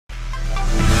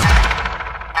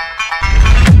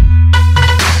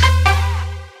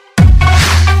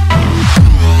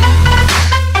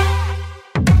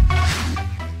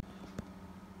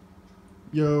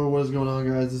Yo, what is going on,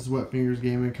 guys? This is Wetfingers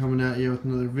Gaming coming at you with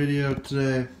another video.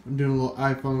 Today, I'm doing a little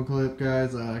iPhone clip,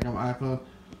 guys. I got my iPhone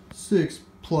 6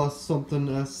 Plus something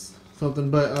S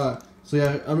something, but so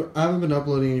yeah, I haven't been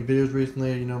uploading any videos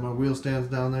recently. You know, my wheel stands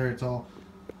down there; it's all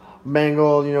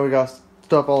mangled. You know, we got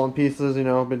stuff all in pieces. You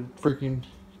know, I've been freaking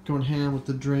going ham with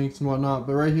the drinks and whatnot.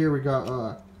 But right here we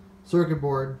got circuit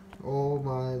board. Oh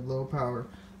my, low power.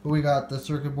 But we got the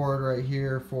circuit board right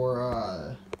here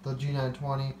for the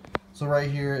G920. So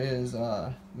right here is,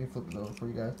 let me flip it over for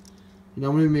you guys. You know,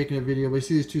 I'm going to be making a video, but you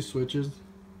see these two switches?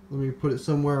 Let me put it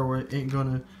somewhere where it ain't going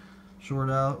to short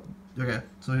out. Okay,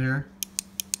 so here.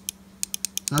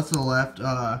 That's the left,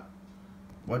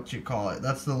 what you call it?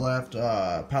 That's the left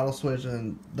paddle switch,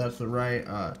 and that's the right.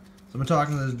 So I'm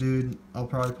talking to this dude. I'll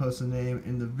probably post a name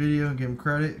in the video and give him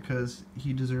credit because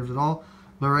he deserves it all.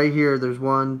 But right here, there's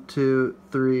 1, 2,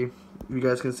 3. You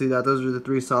guys can see that. Those are the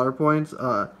 3 solder points.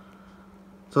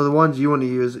 So the ones you want to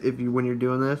use when you're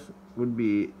doing this would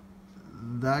be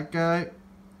that guy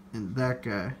and that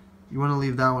guy. You want to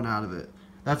leave that one out of it.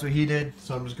 That's what he did,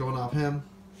 so I'm just going off him,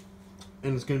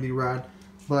 and it's gonna be rad.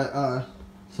 But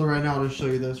so right now I'll just show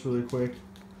you this really quick.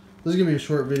 This is gonna be a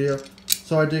short video.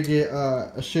 So I did get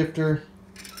a shifter,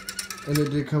 and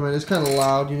it did come in. It's kind of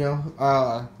loud, you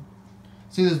know.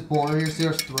 See this bolt right here? See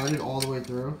how it's threaded all the way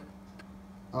through?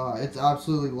 It's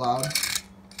absolutely loud.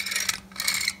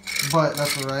 But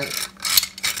that's alright.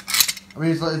 I mean,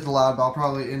 it's loud, but I'll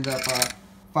probably end up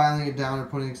filing it down or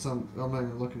putting some. I'm not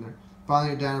even looking there.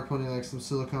 Filing it down or putting like some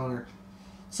silicone or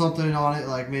something on it.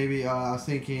 Like maybe I was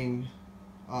thinking,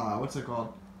 what's it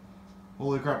called?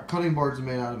 Holy crap! Cutting boards are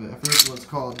made out of it. I forget what it's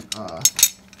called.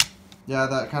 Yeah,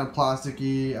 that kind of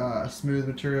plasticky, smooth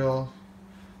material.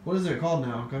 What is it called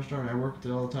now? Gosh darn it! I work with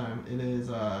it all the time. It is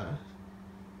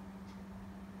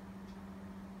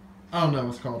I don't know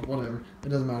what's called, whatever. It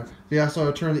doesn't matter. But yeah, so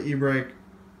I turned the ebrake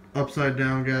upside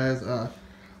down, guys.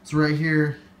 So right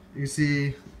here, you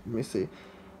see, let me see.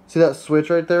 See that switch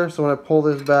right there? So when I pull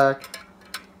this back,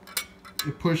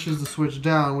 it pushes the switch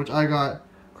down, which I got,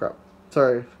 crap,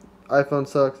 sorry, iPhone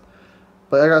sucks.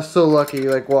 But I got so lucky,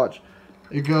 like watch.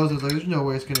 It goes, it's like, there's no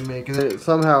way it's going to make. And then it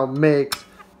somehow makes,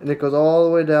 and it goes all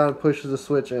the way down and pushes the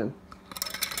switch in.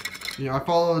 You know, I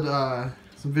followed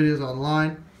some videos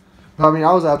online. I mean,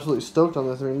 I was absolutely stoked on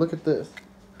this. I mean, look at this.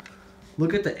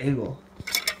 Look at the angle.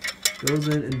 Goes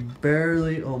in and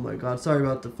barely. Oh my God! Sorry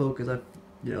about the focus.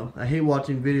 I hate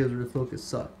watching videos where the focus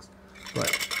sucks.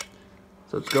 But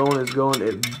so it's going.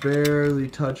 It barely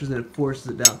touches and it forces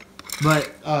it down.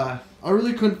 But I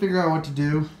really couldn't figure out what to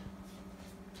do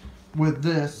with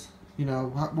this. You know,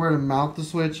 where to mount the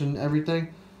switch and everything.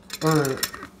 Or,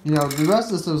 you know, the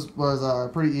rest of this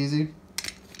was pretty easy.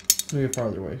 Let me get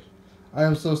farther away. I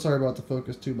am so sorry about the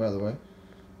focus too, by the way.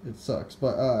 It sucks.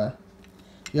 But,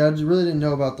 yeah, I just really didn't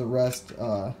know about the rest.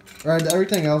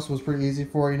 Everything else was pretty easy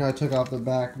for, you know, I took off the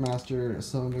back master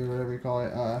cylinder, whatever you call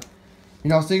it. You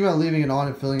know, I was thinking about leaving it on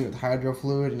and filling it with hydro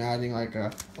fluid and adding, like,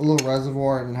 a little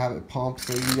reservoir and have it pump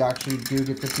so you actually do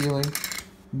get the feeling.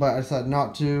 But I decided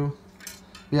not to.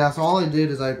 Yeah, so all I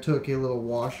did is I took a little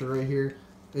washer right here.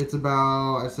 It's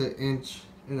about, I'd say, 1.5 inches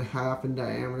in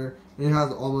diameter. And it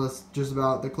has almost just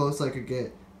about the closest I could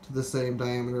get to the same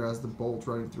diameter as the bolt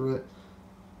running through it.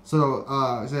 So,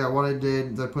 so yeah, what I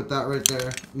did is I put that right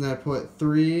there, and then I put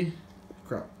three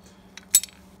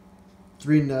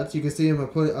nuts. You can see them. I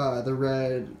put the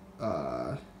red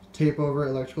tape over it,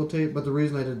 electrical tape. But the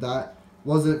reason I did that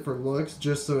wasn't for looks,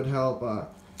 just so it'd help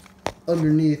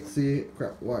underneath the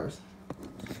wires.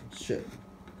 Shit.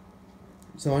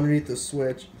 So underneath the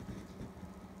switch,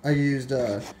 I used,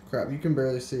 you can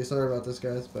barely see, sorry about this,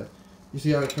 guys, but you see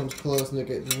how it comes close and it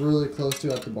gets really close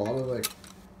to at the bottom, like,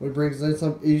 what it brings in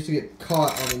some, it used to get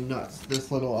caught on the nuts,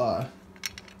 this little,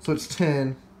 so it's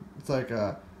tin, it's like,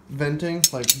 venting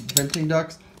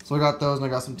ducts, so I got those, and I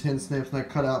got some tin snips, and I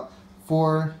cut out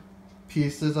 4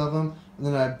 pieces of them, and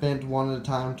then I bent one at a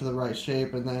time to the right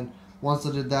shape, and then once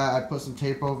I did that, I put some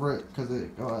tape over it, because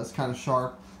it's kind of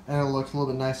sharp, and it looks a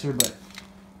little bit nicer, but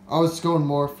I was going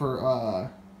more for,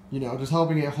 you know, just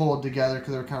helping it hold together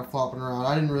because they were kind of flopping around.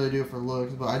 I didn't really do it for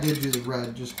looks, but I did do the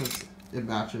red just because it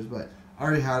matches. But I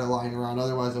already had it lying around.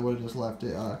 Otherwise, I would have just left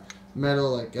it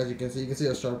metal. Like, as you can see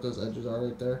how sharp those edges are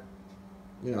right there.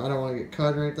 You know, I don't want to get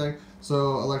cut or anything.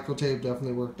 So electrical tape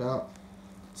definitely worked out.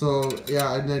 So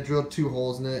yeah, and I drilled 2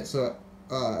 holes in it. So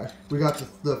we got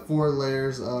the 4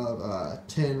 layers of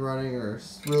tin running, or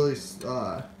really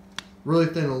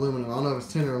thin aluminum. I don't know if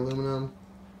it's tin or aluminum.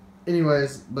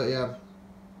 Anyways, but yeah.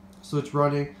 So it's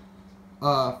running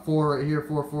 4 right here,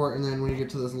 4, and then when you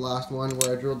get to this last one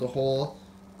where I drilled the hole,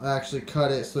 I actually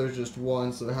cut it so there's just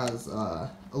one, so it has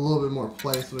a little bit more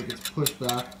play, so it gets pushed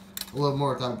back a little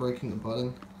more without breaking the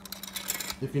button,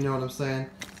 if you know what I'm saying.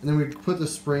 And then we put the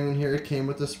spring in here. It came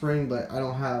with the spring, but I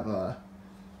don't have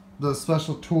the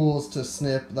special tools to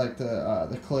snip, like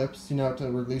the clips, you know,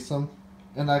 to release them.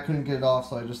 And I couldn't get it off,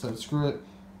 so I just said screw it.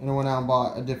 And I went out and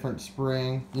bought a different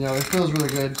spring. You know, it feels really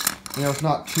good. You know, it's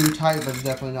not too tight, but it's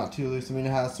definitely not too loose. I mean, it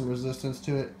has some resistance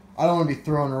to it. I don't want to be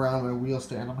throwing around my wheel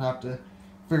stand. I'm going to have to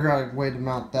figure out a way to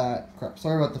mount that. Crap,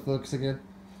 sorry about the focus again.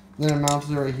 Then it mounted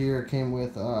it right here. It came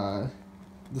with the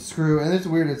screw. And it's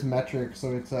weird, it's metric.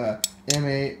 So it's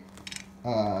M8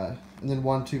 and then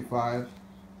 125.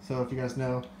 So if you guys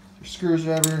know your screws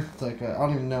or whatever, it's like, I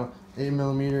don't even know, 8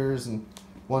 millimeters and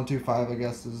 125, I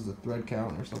guess, is the thread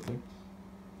count or something.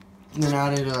 And then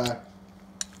added,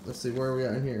 let's see, where are we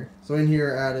at in here? So in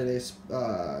here, added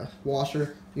a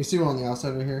washer. You can see one on the outside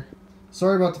right here.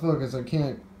 Sorry about the focus. I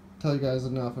can't tell you guys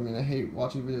enough. I mean, I hate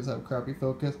watching videos that have crappy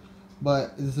focus,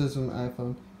 but this is from an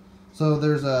iPhone. So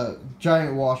there's a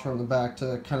giant washer on the back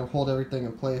to kind of hold everything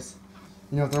in place.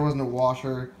 You know, if there wasn't a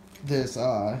washer, this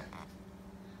nut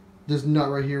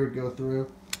right here would go through.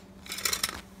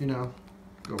 You know,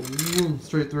 go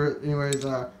straight through it. Anyways,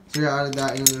 so yeah, I added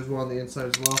that, and then there's one on the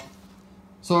inside as well.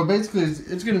 So basically,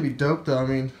 it's gonna be dope though. I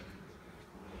mean,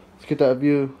 let's get that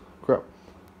view. Crap.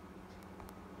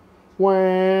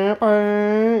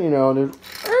 You know, there's.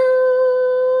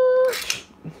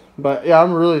 But yeah,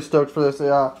 I'm really stoked for this.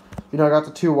 Yeah, you know, I got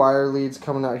the 2 wire leads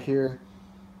coming out here.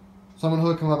 So I'm gonna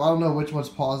hook them up. I don't know which one's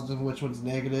positive and which one's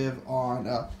negative on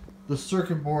the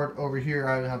circuit board over here.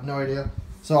 I have no idea.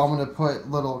 So I'm gonna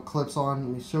put little clips on.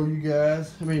 Let me show you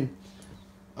guys. I mean,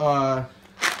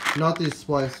 not these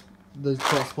splice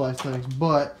things,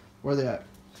 but where are they at?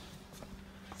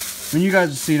 When you guys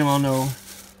have seen them, I'll know.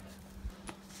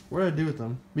 What did I do with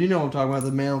them? But you know what I'm talking about,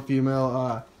 the male,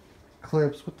 female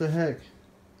clips. What the heck?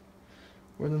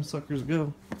 Where'd them suckers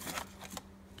go?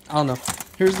 I don't know.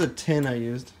 Here's the tin I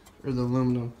used, or the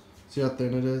aluminum. See how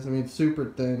thin it is? I mean, super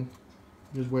thin.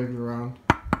 Just wave it around.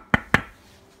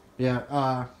 Yeah,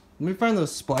 let me find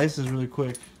those splices really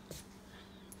quick.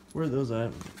 Where are those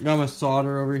at? Got my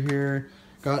solder over here.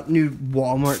 Got new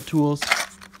Walmart tools.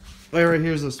 Right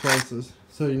here's the splices.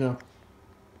 So, you know,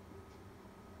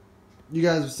 you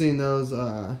guys have seen those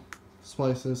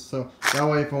splices. So, that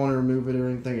way if I want to remove it or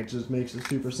anything, it just makes it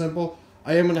super simple.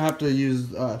 I am going to have to use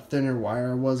thinner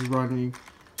wire. I was running,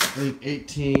 I think,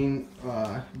 18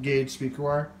 gauge speaker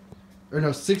wire. Or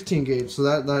no, 16 gauge. So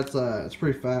that's it's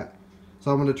pretty fat. So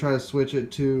I'm going to try to switch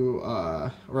it to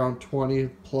around 20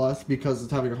 plus because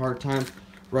it's having a hard time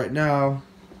right now.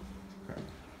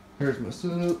 Here's my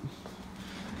soup.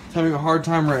 It's having a hard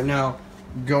time right now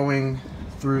going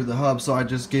through the hub, so I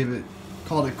just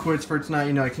called it quits for tonight.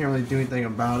 You know, I can't really do anything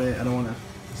about it. I don't want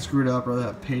to screw it up or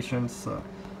have patience. So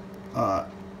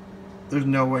there's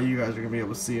no way you guys are going to be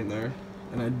able to see in there.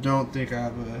 And I don't think I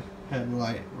have a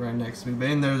headlight right next to me. But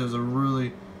in there's a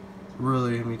really,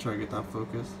 let me try to get that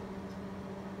focus.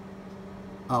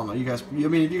 I don't know, you guys, I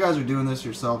mean, if you guys are doing this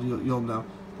yourself, you'll know.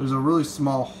 There's a really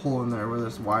small hole in there where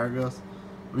this wire goes.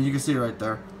 I mean, you can see it right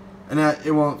there. And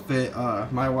it won't fit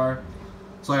my wire.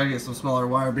 So I gotta get some smaller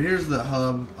wire. But here's the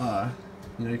hub.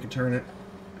 You know, you can turn it.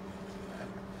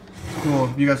 It's cool.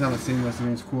 If you guys haven't seen this, I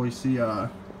mean, it's cool. You see, crap,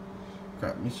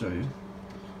 let me show you.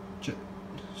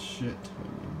 Shit.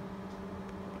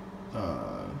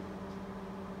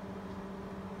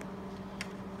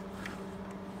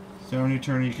 So when you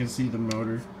turn it, you can see the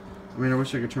motor. I mean, I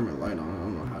wish I could turn my light on. I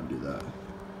don't know how to do that.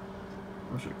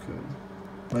 I wish I could.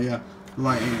 But yeah, the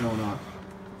light ain't going off.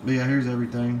 But yeah, here's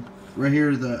everything. Right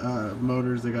here are the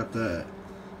motors. They got the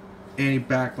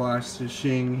anti-backlash to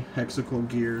Shing helical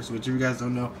gears, which if you guys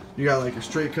don't know, you got like your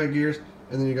straight cut gears,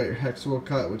 and then you got your helical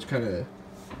cut, which kind of,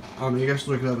 you guys should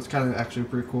look it up. It's kind of actually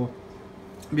pretty cool.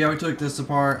 But yeah, we took this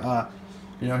apart.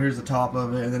 You know, here's the top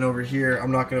of it, and then over here,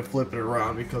 I'm not going to flip it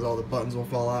around because all the buttons will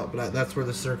fall out, but that's where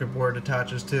the circuit board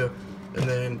attaches to. And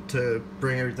then to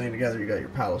bring everything together, you got your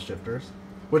paddle shifters,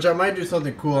 which I might do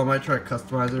something cool. I might try to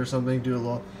customize it or something, add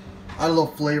a little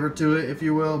flavor to it, if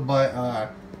you will, but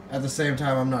at the same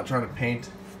time, I'm not trying to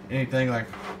paint anything like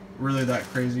really that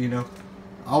crazy, you know.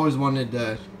 I always wanted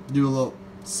to do a little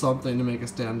something to make it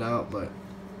stand out, but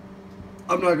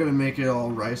I'm not going to make it all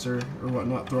ricer or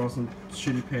whatnot, throw some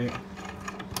shitty paint.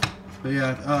 But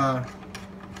yeah,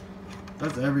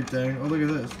 that's everything. Oh, look at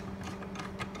this.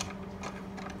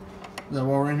 Now,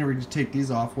 while we're in here, we can just take these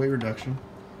off. Weight reduction.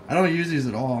 I don't use these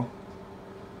at all.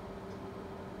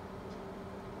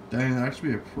 Dang, that actually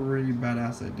be a pretty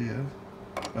badass idea.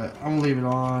 But I'm gonna leave it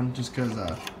on just because.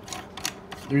 I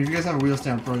mean, if you guys have a wheel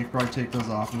stand pro, you can probably take those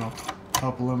off and they'll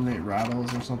help eliminate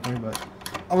rattles or something. But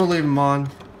I'm gonna leave them on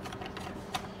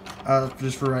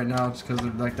just for right now, just because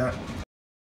they're like that.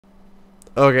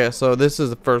 Okay, so this is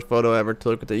the first photo I ever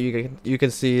took. That you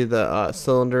can see the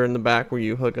cylinder in the back where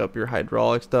you hook up your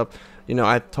hydraulic stuff. You know,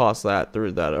 I tossed that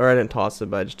through that, or I didn't toss it,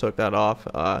 but I just took that off.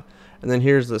 And then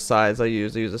here's the size I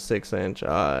use. I use a 6-inch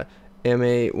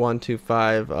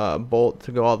M8125 bolt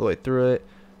to go all the way through it.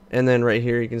 And then right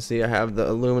here you can see I have the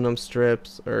aluminum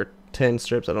strips, or 10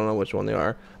 strips. I don't know which one they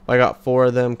are. But I got 4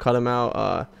 of them. Cut them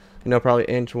out. You know, probably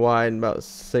inch wide and about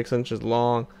 6 inches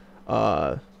long.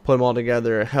 Put them all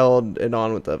together, held it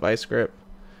on with a vice grip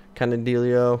kind of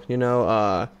dealio, you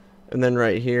know, and then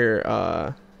right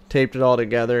here taped it all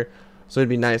together so it'd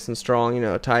be nice and strong, you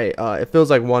know, tight. It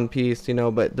feels like one piece, you know,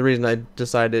 but the reason I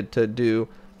decided to do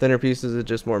thinner pieces is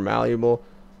just more malleable.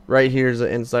 Right here's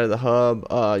the inside of the hub.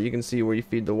 You can see where you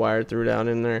feed the wire through down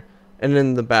in there, and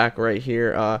then the back right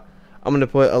here, I'm gonna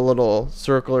put a little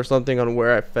circle or something on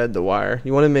where I fed the wire.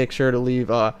 You want to make sure to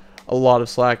leave a lot of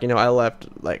slack. You know, I left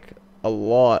like a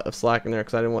lot of slack in there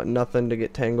because I didn't want nothing to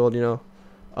get tangled, you know.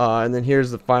 And then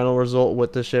here's the final result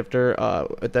with the shifter,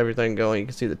 with everything going. You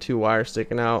can see the 2 wires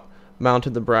sticking out.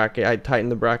 Mounted the bracket. I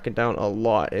tightened the bracket down a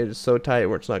lot. It is so tight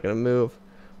where it's not going to move.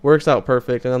 Works out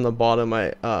perfect. And on the bottom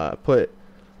I put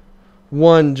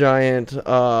one giant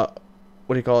what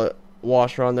do you call it,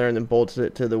 washer on there, and then bolted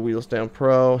it to the Wheel Stand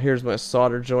Pro. Here's my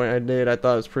solder joint I did. I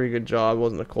thought it was a pretty good job. It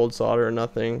wasn't a cold solder or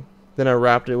nothing. Then I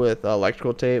wrapped it with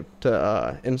electrical tape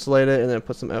to insulate it, and then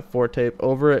put some F4 tape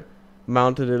over it,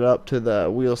 mounted it up to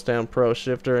the Wheel Stand Pro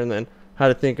shifter, and then had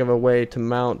to think of a way to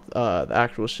mount the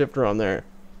actual shifter on there.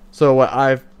 So what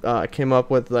I've came up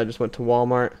with is I just went to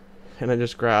Walmart and I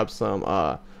just grabbed some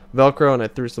Velcro, and I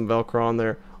threw some Velcro on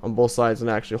there on both sides, and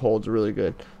it actually holds really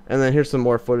good. And then here's some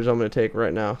more footage I'm going to take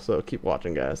right now, so keep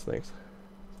watching, guys. Thanks.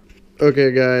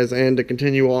 Okay, guys, and to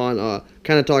continue on,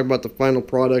 kind of talk about the final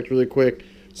product really quick.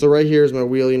 So right here is my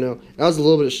wheel, you know. It has a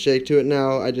little bit of shake to it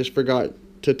now. I just forgot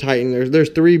to tighten. There's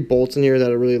 3 bolts in here that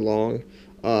are really long.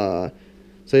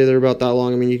 Say they're about that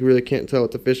long. I mean, you really can't tell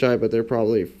with the fisheye, but they're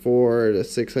probably 4 to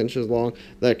 6 inches long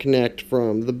that connect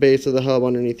from the base of the hub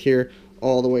underneath here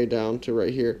all the way down to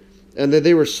right here. And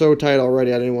they were so tight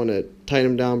already, I didn't want to tighten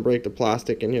them down, break the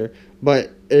plastic in here.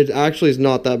 But it actually is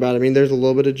not that bad. I mean, there's a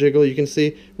little bit of jiggle you can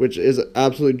see, which is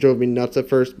absolutely drove me nuts at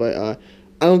first, but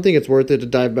I don't think it's worth it to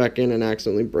dive back in and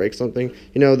accidentally break something.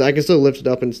 You know, I can still lift it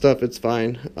up and stuff. It's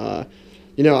fine.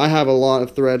 You know, I have a lot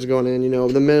of threads going in. You know,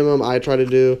 the minimum I try to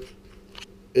do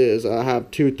is have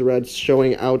 2 threads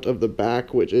showing out of the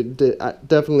back, which it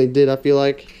definitely did, I feel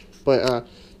like. But,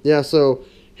 yeah, so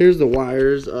here's the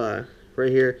wires right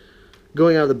here.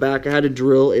 Going out of the back, I had to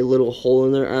drill a little hole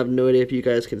in there. I have no idea if you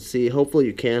guys can see. Hopefully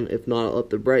you can. If not, I'll up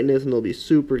the brightness and it'll be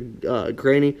super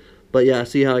grainy. But yeah,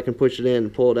 see how I can push it in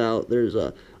and pull it out. There's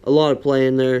a lot of play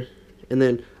in there. And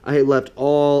then I left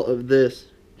all of this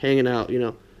hanging out, you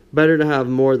know. Better to have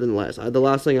more than less. The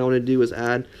last thing I want to do is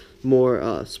add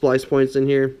more splice points in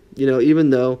here. You know, even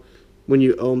though when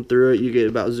you ohm through it, you get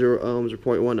about 0 ohms or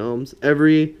 0.1 ohms.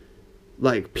 Every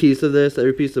piece of this,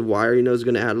 every piece of wire, you know, is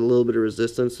going to add a little bit of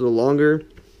resistance. So the longer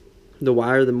the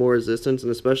wire, the more resistance.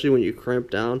 And especially when you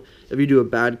crimp down, if you do a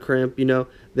bad crimp, you know,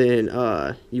 then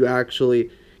you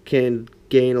actually can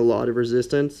gain a lot of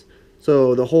resistance.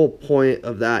 So the whole point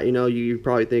of that, you know, you're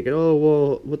probably thinking, oh,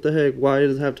 well, what the heck, why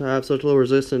does it have to have such low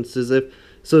resistance?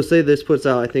 So say this puts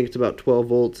out, I think it's about 12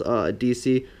 volts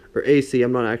DC or AC,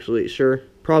 I'm not actually sure.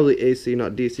 Probably AC,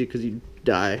 not DC, because you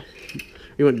die.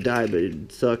 You wouldn't die, but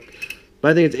it'd suck.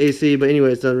 But I think it's AC, but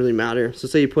anyways, it doesn't really matter. So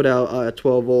say you put out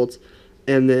 12 volts,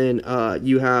 and then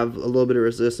you have a little bit of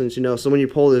resistance, you know. So when you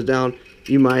pull this down,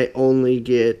 you might only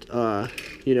get,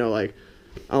 you know, like,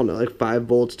 I don't know, like 5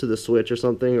 volts to the switch or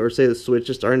something, or say the switch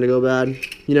is starting to go bad.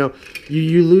 You know,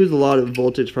 you lose a lot of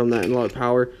voltage from that and a lot of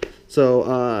power.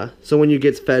 So so when you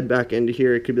get fed back into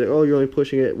here, it could be like, oh, you're only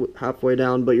pushing it halfway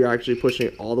down, but you're actually pushing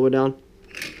it all the way down.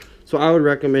 So I would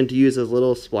recommend to use as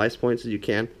little splice points as you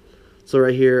can. So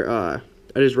right here,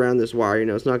 I just ran this wire, you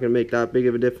know, it's not going to make that big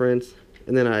of a difference.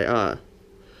 And then I,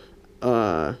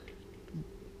 what'd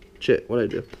I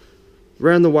do?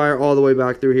 Ran the wire all the way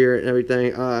back through here and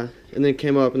everything, and then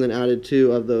came up and then added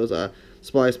 2 of those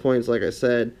splice points, like I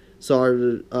said.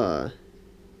 Soldered, or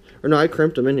no, I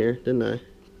crimped them in here, didn't I?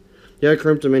 Yeah, I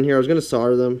crimped them in here. I was going to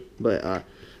solder them, but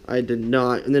I did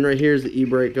not. And then right here is the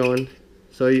ebrake going.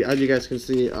 So as you guys can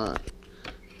see,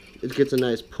 it gets a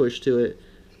nice push to it.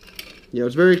 You know,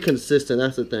 it's very consistent,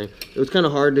 that's the thing. It was kind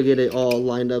of hard to get it all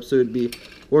lined up so it would be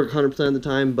work 100% of the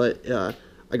time, but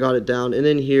I got it down. And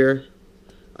then here,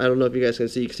 I don't know if you guys can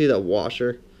see that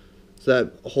washer. So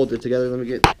that holds it together. Let me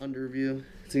get under view.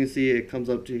 So you can see it comes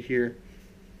up to here.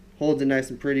 holds it nice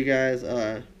and pretty, guys.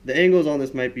 The angles on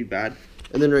this might be bad.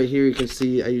 And then right here you can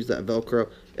see I use that Velcro.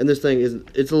 And this thing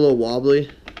it's a little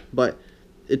wobbly, but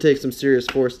it takes some serious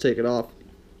force to take it off.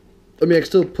 I mean, I can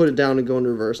still put it down and go in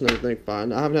reverse and everything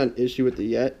fine. I haven't had an issue with it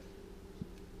yet.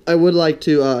 I would like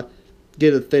to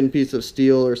get a thin piece of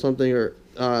steel or something, or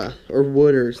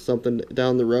wood or something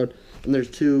down the road. And there's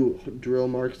 2 drill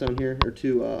marks down here, or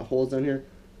 2 holes down here.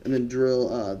 And then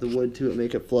drill the wood to it,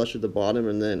 make it flush at the bottom,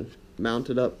 and then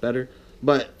mount it up better.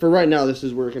 But for right now, this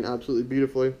is working absolutely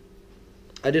beautifully.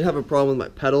 I did have a problem with my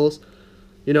pedals.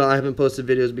 You know, I haven't posted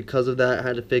videos because of that. I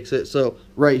had to fix it. So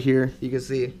right here, you can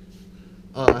see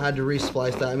I had to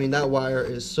re-splice that. I mean, that wire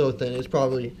is so thin. It's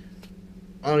probably,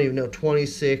 I don't even know,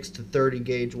 26 to 30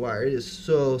 gauge wire. It is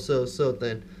so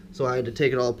thin. So I had to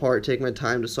take it all apart, take my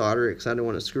time to solder it because I didn't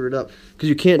want to screw it up. Because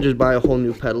you can't just buy a whole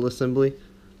new pedal assembly.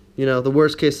 You know, the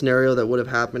worst case scenario that would have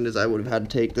happened is I would have had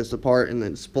to take this apart and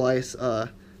then splice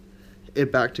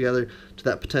it back together to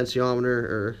that potentiometer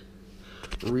or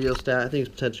rheostat. I think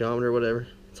it's potentiometer or whatever.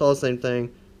 It's all the same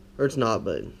thing. Or it's not,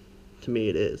 but to me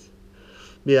it is.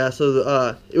 But yeah,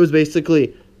 so it was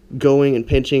basically going and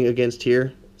pinching against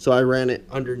here. So I ran it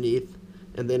underneath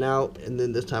and then out, and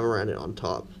then this time I ran it on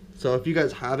top. So if you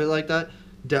guys have it like that,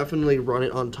 definitely run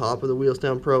it on top of the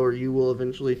Wheelstand Pro or you will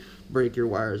eventually break your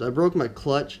wires. I broke my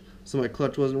clutch, so my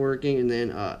clutch wasn't working, and then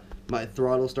my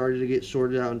throttle started to get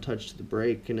shorted out and touched the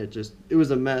brake, and it was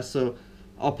a mess. So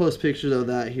I'll post pictures of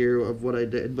that here of what I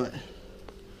did. But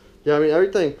yeah, I mean,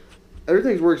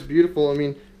 everything works beautiful. I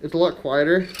mean, it's a lot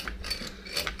quieter.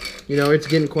 You know, it's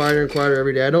getting quieter and quieter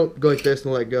every day. I don't go like this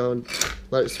and let go and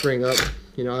let it spring up.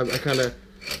 You know, I kind of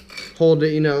hold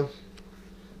it, you know.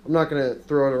 I'm not going to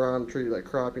throw it around and treat it like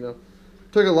crap, you know.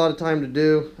 Took a lot of time to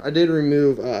do. I did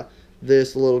remove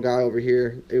this little guy over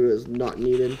here. It was not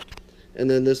needed. And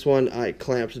then this one I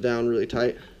clamped down really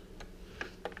tight.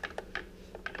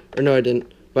 Or no, I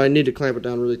didn't. But I need to clamp it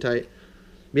down really tight.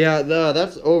 But yeah,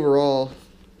 that's overall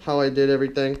how I did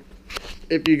everything.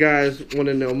 If you guys want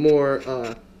to know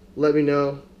more, let me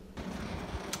know.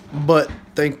 But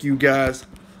thank you guys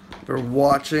for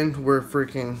watching. We're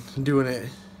freaking doing it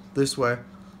this way.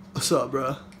 What's up,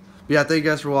 bro? But yeah, thank you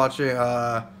guys for watching.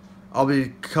 I'll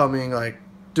be coming, like,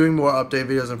 doing more update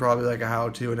videos and probably like a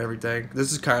how-to and everything.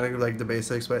 This is kind of like the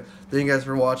basics, but thank you guys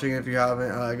for watching. If you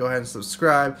haven't, go ahead and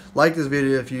subscribe. Like this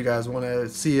video if you guys want to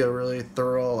see a really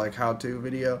thorough like how-to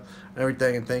video and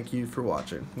everything. And thank you for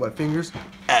watching. Wetfingers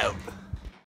out.